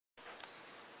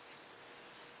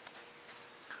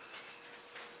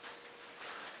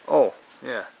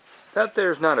That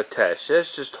there's not attached.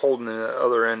 That's just holding the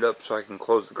other end up so I can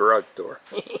close the garage door.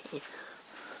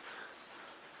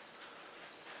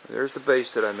 There's the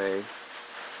base that I made.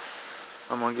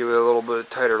 I'm going to give it a little bit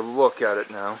tighter look at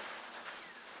it now.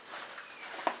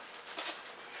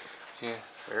 Yeah,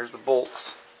 there's the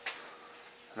bolts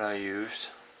that I used.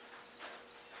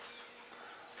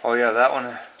 Oh yeah, that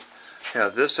one. Yeah,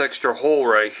 this extra hole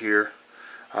right here,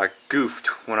 I goofed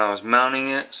when I was mounting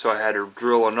it, so I had to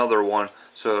drill another one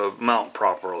so it would mount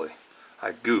properly.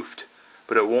 I goofed,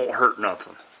 but it won't hurt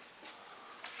nothing.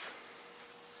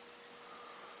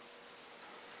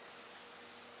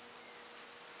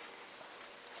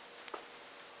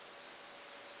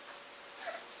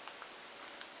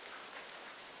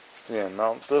 Yeah,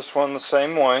 mount this one the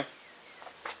same way.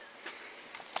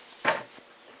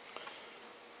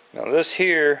 Now this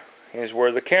here is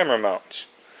where the camera mounts.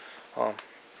 Where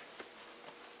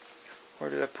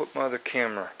did I put my other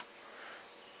camera?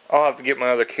 I'll have to get my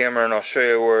other camera and I'll show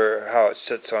you how it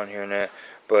sits on here and that.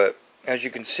 But as you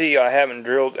can see, I haven't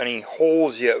drilled any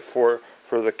holes yet for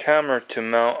the camera to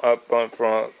mount up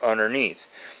from underneath,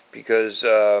 because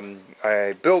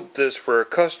I built this for a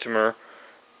customer,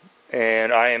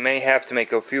 and I may have to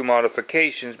make a few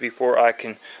modifications before I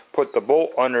can put the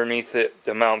bolt underneath it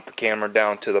to mount the camera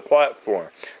down to the platform.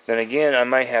 Then again, I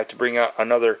might have to bring out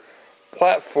another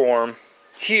platform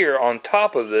here on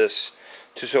top of this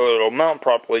so it'll mount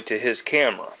properly to his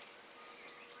camera.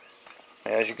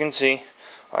 As you can see,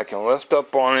 I can lift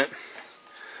up on it.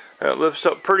 It lifts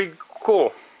up pretty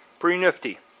cool, pretty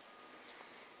nifty.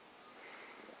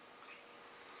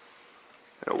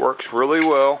 It works really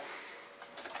well.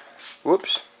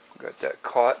 Whoops, got that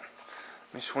caught.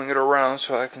 Let me swing it around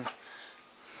so I can.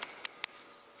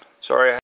 Sorry.